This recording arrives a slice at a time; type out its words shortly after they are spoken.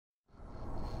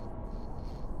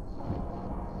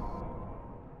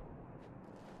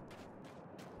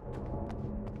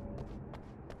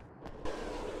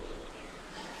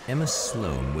Emma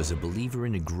Sloan was a believer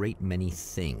in a great many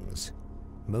things,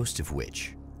 most of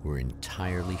which were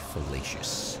entirely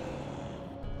fallacious.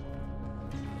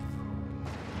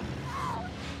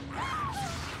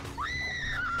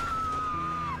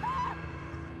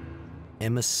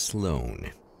 Emma Sloan,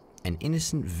 an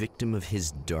innocent victim of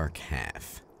his dark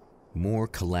half. More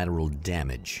collateral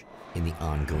damage in the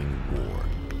ongoing war.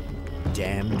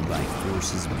 Damned by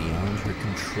forces beyond her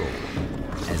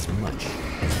control, as much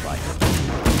as by her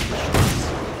own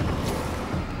actions.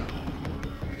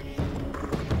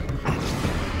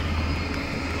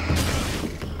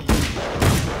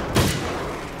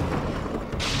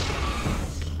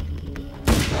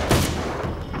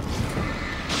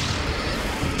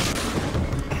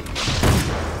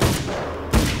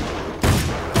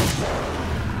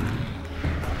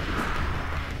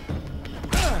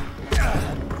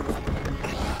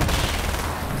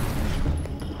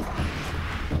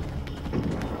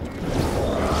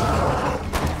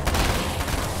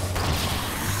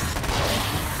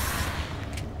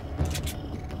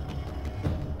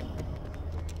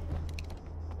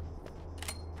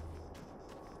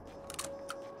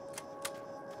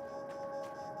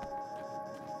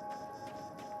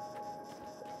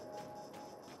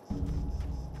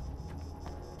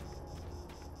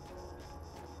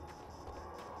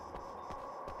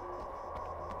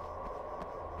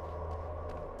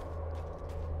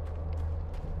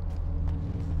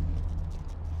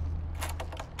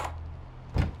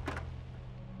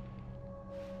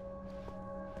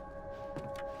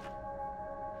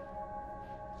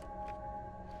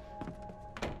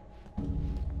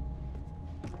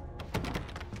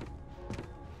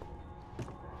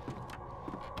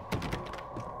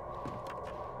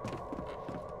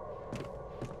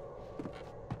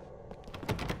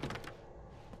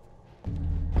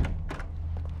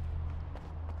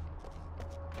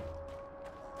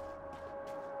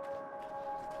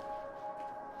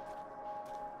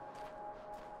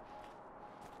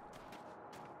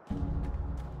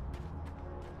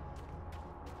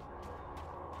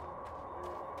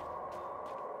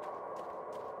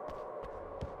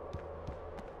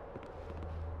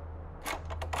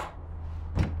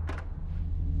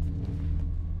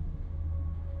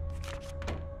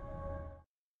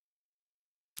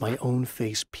 My own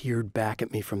face peered back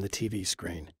at me from the TV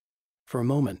screen. For a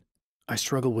moment, I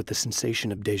struggled with the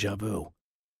sensation of déjà vu.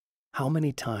 How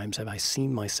many times have I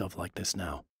seen myself like this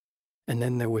now? And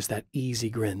then there was that easy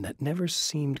grin that never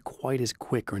seemed quite as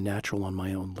quick or natural on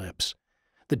my own lips,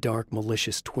 the dark,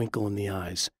 malicious twinkle in the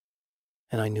eyes.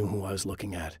 And I knew who I was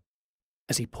looking at.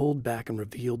 As he pulled back and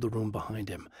revealed the room behind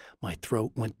him, my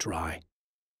throat went dry.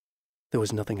 There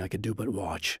was nothing I could do but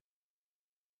watch.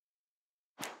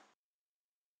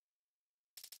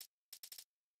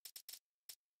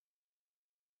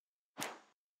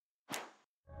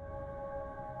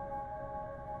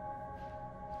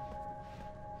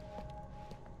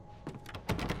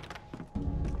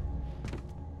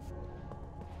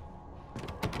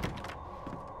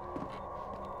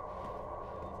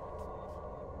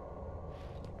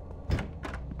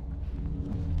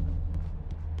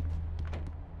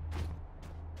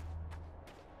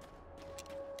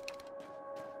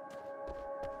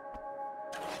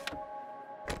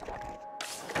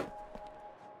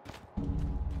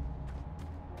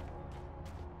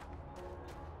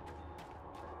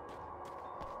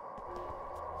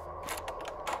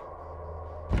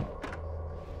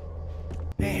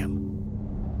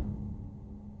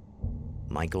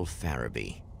 Michael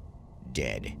Farabee,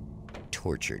 dead,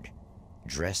 tortured,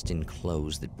 dressed in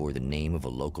clothes that bore the name of a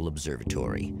local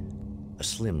observatory. A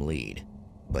slim lead,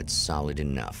 but solid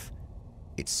enough.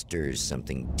 It stirs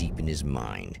something deep in his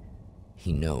mind.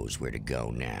 He knows where to go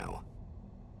now.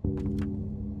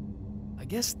 I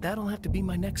guess that'll have to be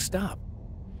my next stop.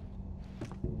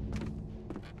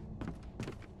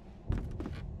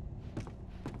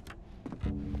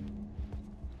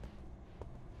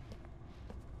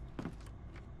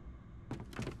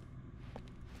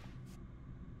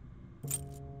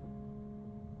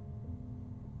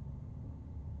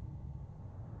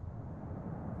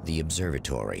 The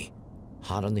observatory,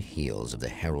 hot on the heels of the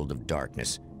Herald of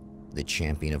Darkness, the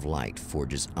champion of light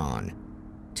forges on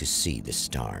to see the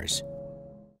stars.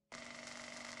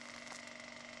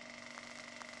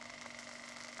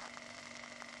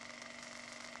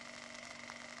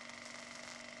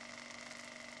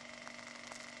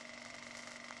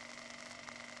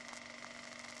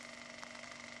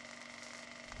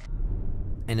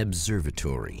 An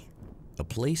observatory. A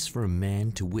place for a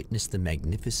man to witness the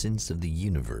magnificence of the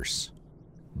universe.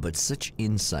 But such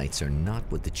insights are not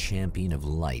what the champion of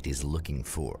light is looking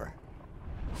for.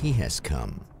 He has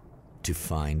come to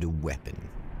find a weapon.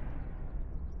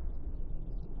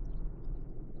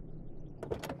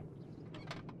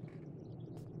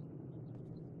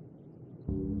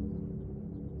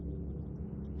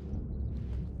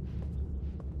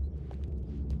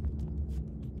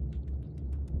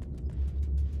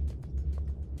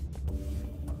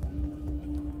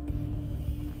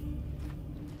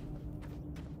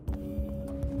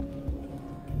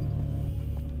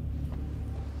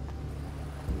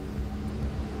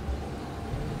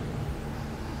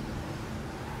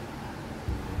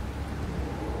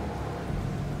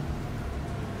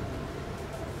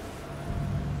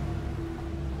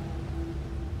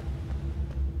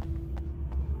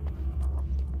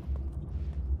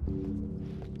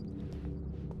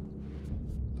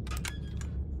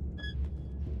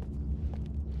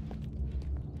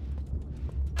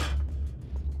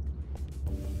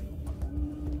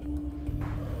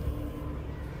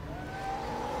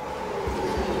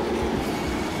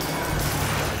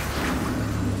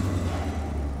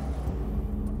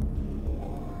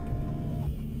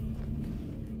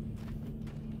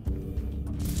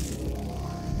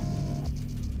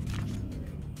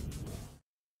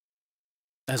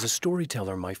 As a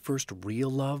storyteller, my first real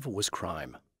love was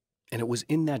crime. And it was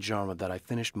in that genre that I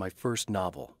finished my first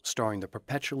novel, starring the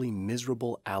perpetually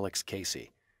miserable Alex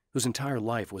Casey, whose entire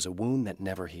life was a wound that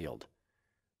never healed.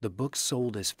 The books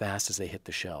sold as fast as they hit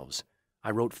the shelves.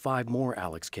 I wrote 5 more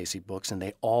Alex Casey books, and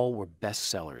they all were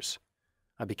bestsellers.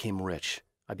 I became rich.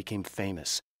 I became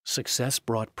famous. Success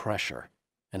brought pressure,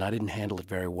 and I didn't handle it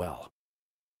very well.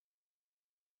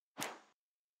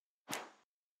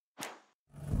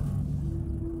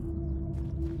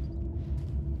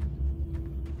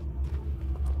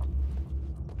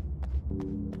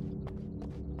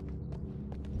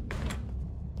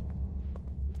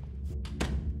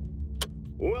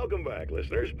 Welcome back,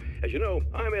 listeners. As you know,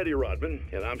 I'm Eddie Rodman,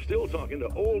 and I'm still talking to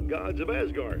old gods of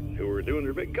Asgard, who are doing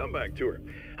their big comeback tour.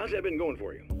 How's that been going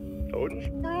for you? Odin?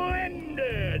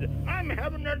 Splendid! I'm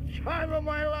having the time of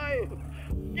my life.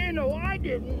 You know, I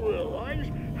didn't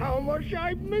realize how much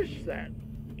I missed that.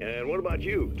 And what about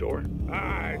you, Thor?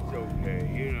 It's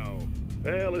okay, you know.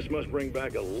 Well, this must bring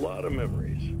back a lot of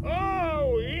memories.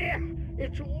 Oh, yeah!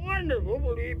 It's wonderful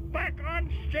to be back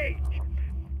on stage.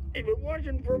 If it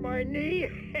wasn't for my knee,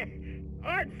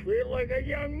 I'd feel like a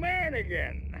young man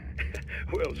again.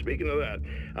 Well, speaking of that,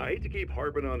 I hate to keep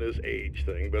harping on this age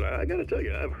thing, but I gotta tell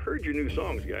you, I've heard your new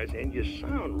songs, guys, and you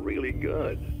sound really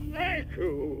good. Thank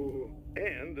you.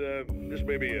 And, this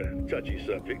may be a touchy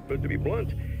subject, but to be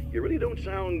blunt, you really don't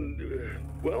sound,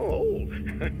 well, old.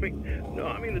 I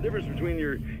mean, the difference between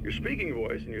your speaking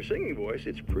voice and your singing voice,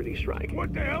 it's pretty striking.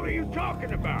 What the hell are you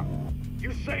talking about?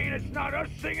 You saying it's not us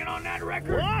singing on that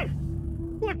record? What?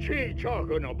 What's he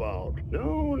talking about?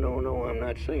 No, I'm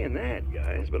not saying that,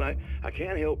 guys, but I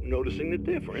can't help noticing the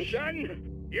difference.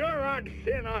 Son, you're on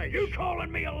thin ice. You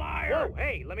calling me a liar? Whoa,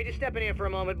 hey, let me just step in here for a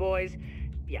moment, boys.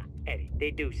 Yeah, Eddie, they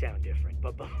do sound different,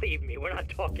 but believe me, we're not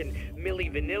talking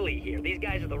Milli Vanilli here. These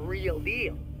guys are the real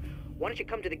deal. Why don't you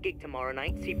come to the gig tomorrow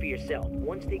night and see for yourself?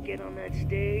 Once they get on that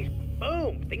stage,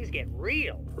 boom, things get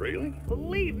real. Really?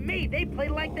 Believe me, they play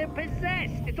like they're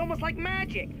possessed. It's almost like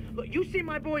magic. Look, you see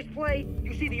my boys play,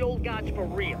 you see the old gods for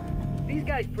real. These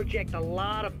guys project a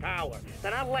lot of power.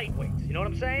 They're not lightweights, you know what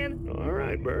I'm saying? All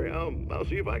right, Barry, I'll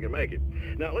see if I can make it.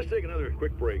 Now, let's take another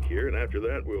quick break here, and after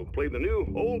that, we'll play the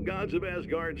new Old Gods of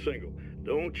Asgard single.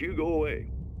 Don't you go away.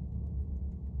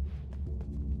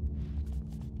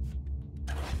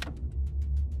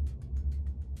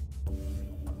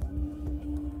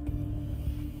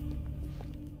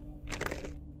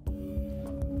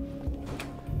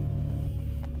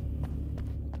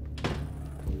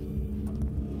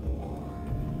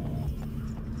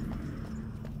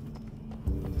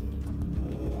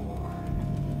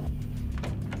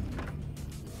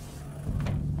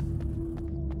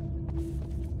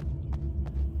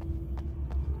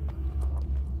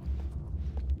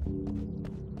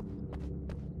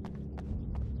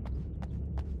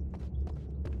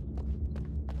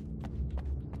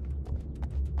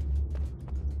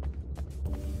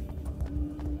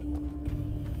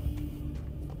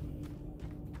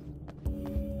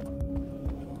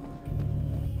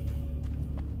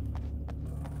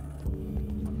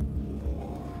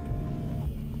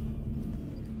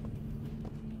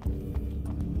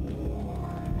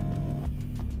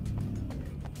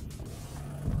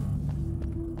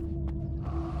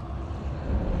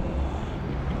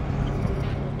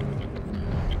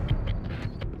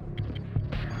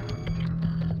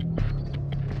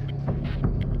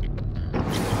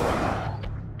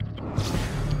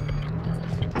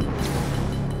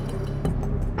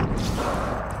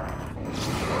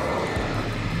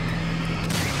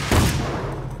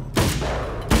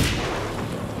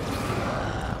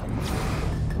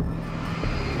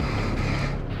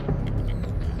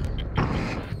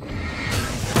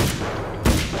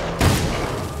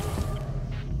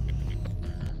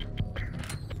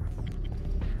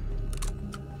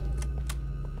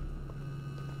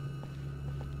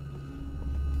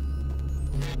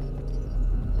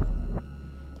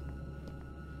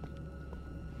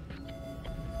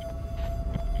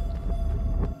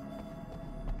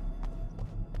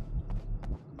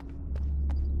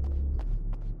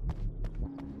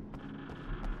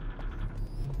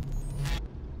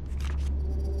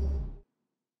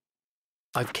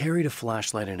 I've carried a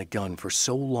flashlight and a gun for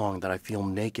so long that I feel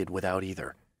naked without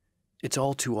either. It's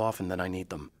all too often that I need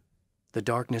them. The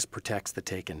darkness protects the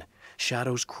taken.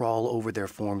 Shadows crawl over their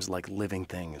forms like living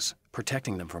things,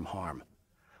 protecting them from harm.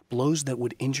 Blows that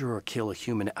would injure or kill a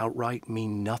human outright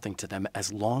mean nothing to them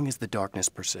as long as the darkness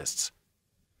persists.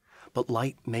 But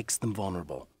light makes them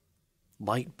vulnerable.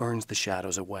 Light burns the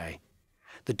shadows away.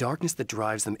 The darkness that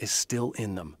drives them is still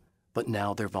in them, but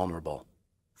now they're vulnerable.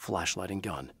 Flashlight and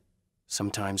gun.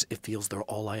 Sometimes it feels they're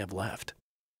all I have left.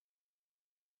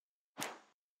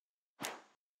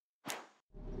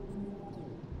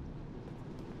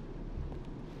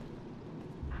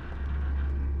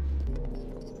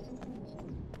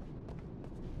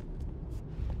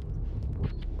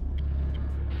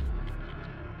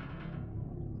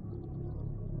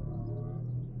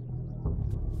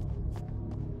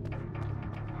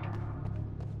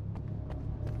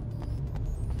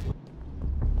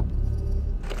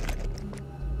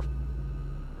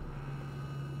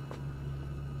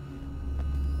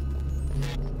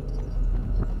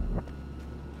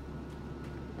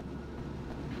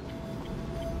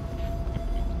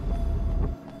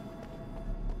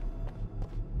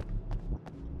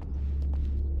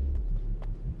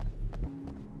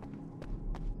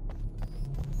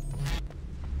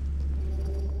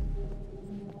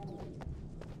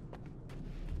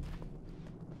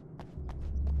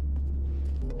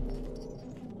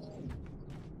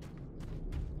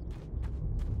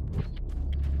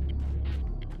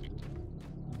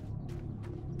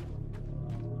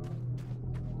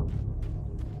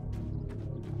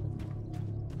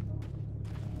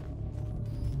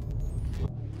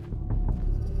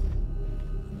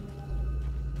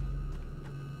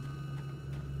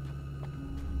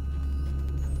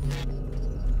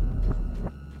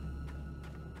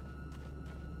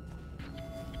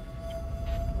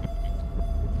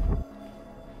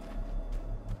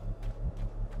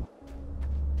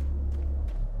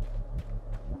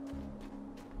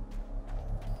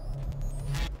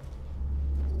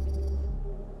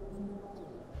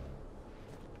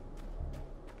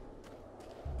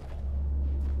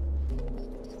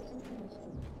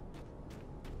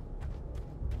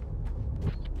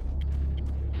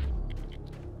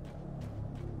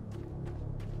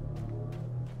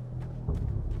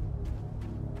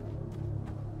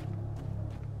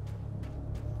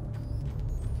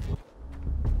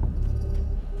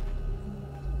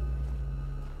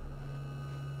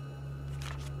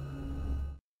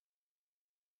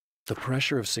 The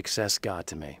pressure of success got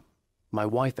to me. My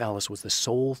wife Alice was the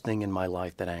sole thing in my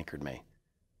life that anchored me.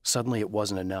 Suddenly it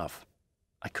wasn't enough.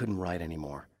 I couldn't write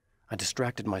anymore. I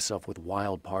distracted myself with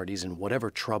wild parties and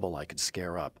whatever trouble I could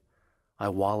scare up. I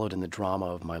wallowed in the drama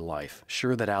of my life,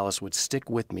 sure that Alice would stick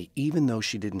with me even though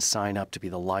she didn't sign up to be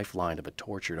the lifeline of a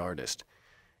tortured artist.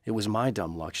 It was my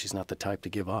dumb luck she's not the type to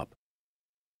give up.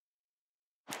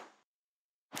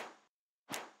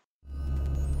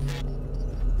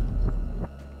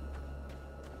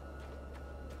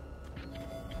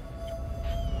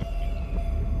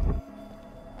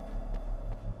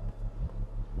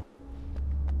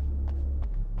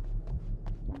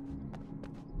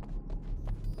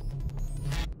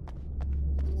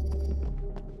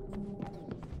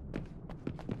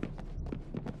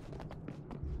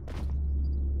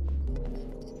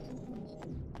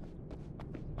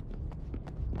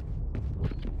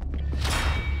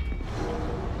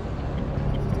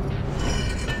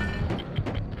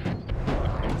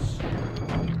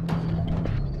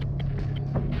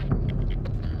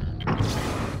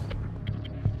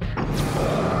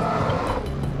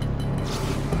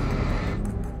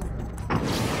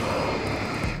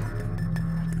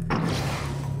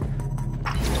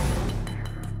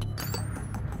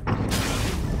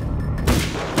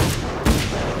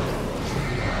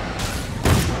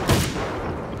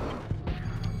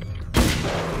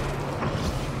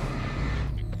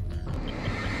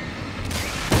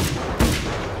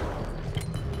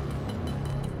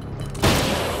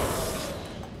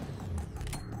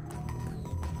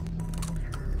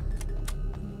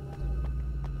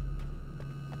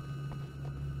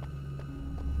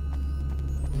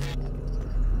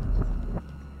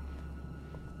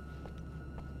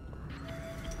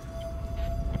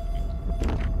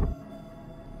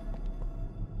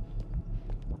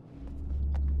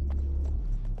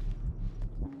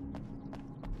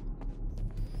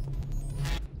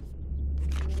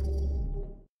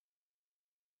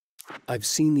 I've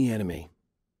seen the enemy,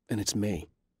 and it's me.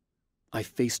 I've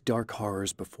faced dark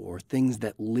horrors before, things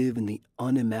that live in the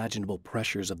unimaginable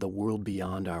pressures of the world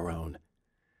beyond our own.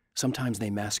 Sometimes they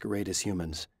masquerade as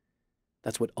humans.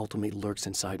 That's what ultimately lurks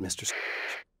inside Mr.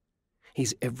 Scrooge.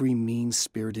 He's every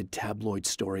mean-spirited tabloid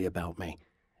story about me,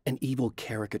 an evil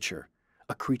caricature,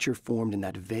 a creature formed in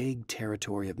that vague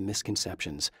territory of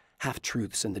misconceptions,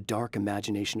 half-truths, and the dark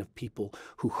imagination of people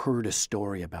who heard a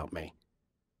story about me.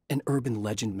 An urban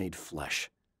legend made flesh,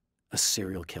 a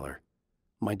serial killer,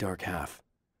 my dark half,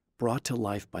 brought to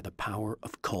life by the power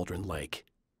of Cauldron Lake.